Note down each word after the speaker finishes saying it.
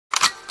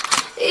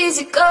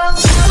easy go.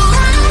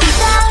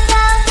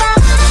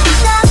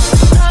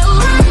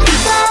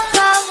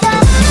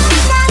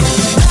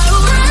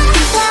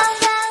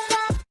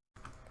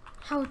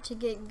 How to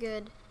get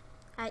good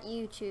at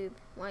YouTube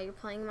while you're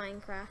playing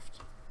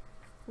Minecraft.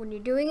 When you're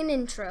doing an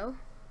intro,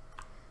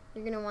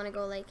 you're gonna want to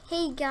go like,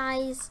 hey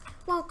guys,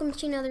 welcome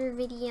to another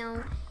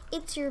video.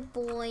 It's your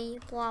boy,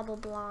 blah blah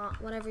blah,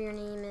 whatever your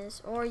name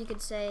is. Or you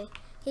could say,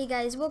 hey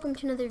guys, welcome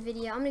to another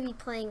video. I'm gonna be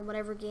playing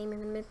whatever game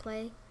you're gonna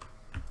play,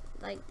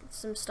 like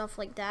some stuff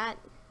like that.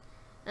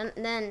 And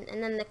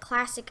then the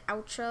classic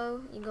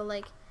outro, you go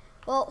like,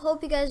 well,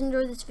 hope you guys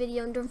enjoyed this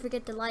video, and don't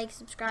forget to like,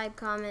 subscribe,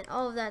 comment,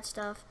 all of that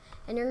stuff.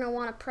 And you're gonna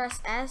want to press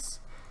S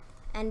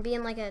and be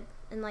in like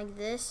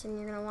this, and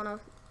you're gonna want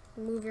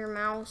to move your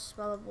mouse,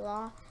 blah blah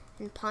blah,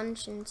 and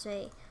punch and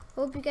say,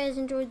 hope you guys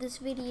enjoyed this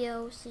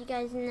video. See you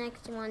guys in the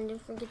next one.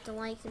 Don't forget to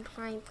like,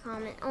 subscribe,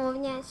 comment, all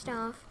of that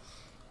stuff.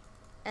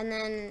 And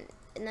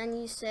then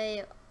you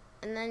say,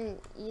 and then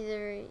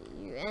either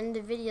you end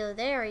the video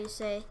there, or you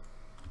say,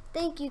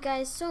 thank you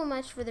guys so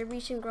much for the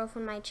recent growth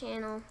on my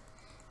channel.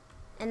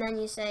 And then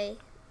you say,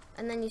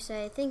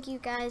 thank you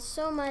guys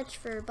so much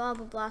for blah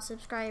blah blah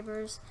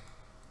subscribers.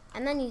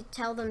 And then you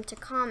tell them to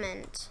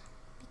comment,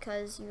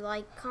 because you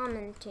like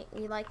commenting,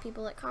 you like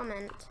people that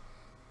comment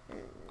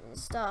and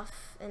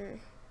stuff, and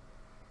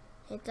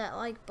hit that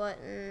like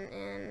button,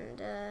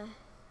 and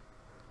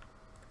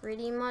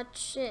pretty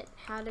much it.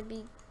 How to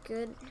be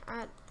good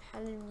at how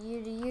to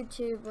use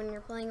YouTube when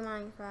you're playing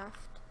Minecraft.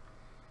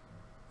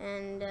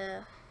 And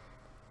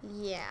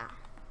yeah,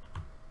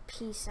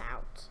 peace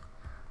out.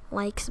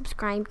 Like,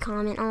 subscribe,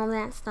 comment, all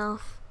that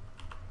stuff.